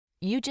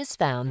You just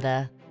found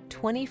the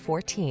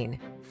 2014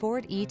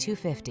 Ford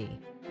E250.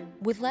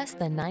 With less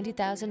than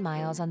 90,000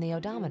 miles on the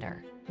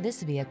odometer,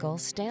 this vehicle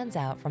stands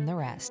out from the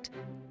rest.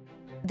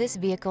 This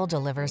vehicle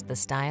delivers the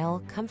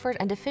style, comfort,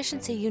 and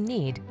efficiency you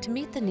need to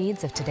meet the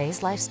needs of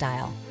today's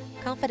lifestyle.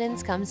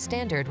 Confidence comes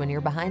standard when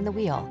you're behind the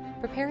wheel,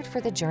 prepared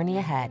for the journey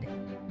ahead.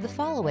 The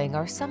following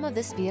are some of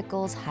this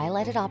vehicle's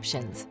highlighted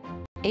options: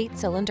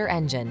 8-cylinder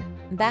engine,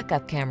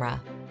 backup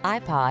camera,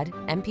 iPod,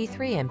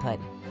 MP3 input,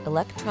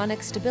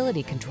 electronic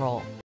stability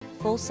control,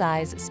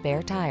 full-size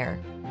spare tire,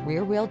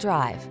 rear-wheel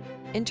drive,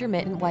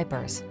 intermittent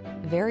wipers,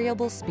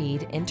 variable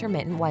speed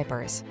intermittent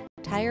wipers,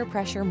 tire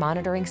pressure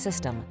monitoring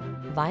system,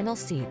 vinyl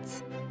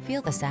seats.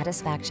 Feel the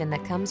satisfaction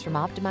that comes from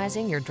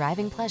optimizing your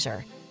driving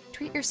pleasure.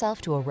 Treat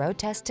yourself to a road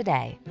test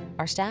today.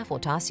 Our staff will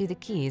toss you the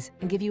keys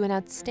and give you an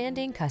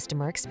outstanding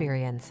customer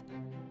experience.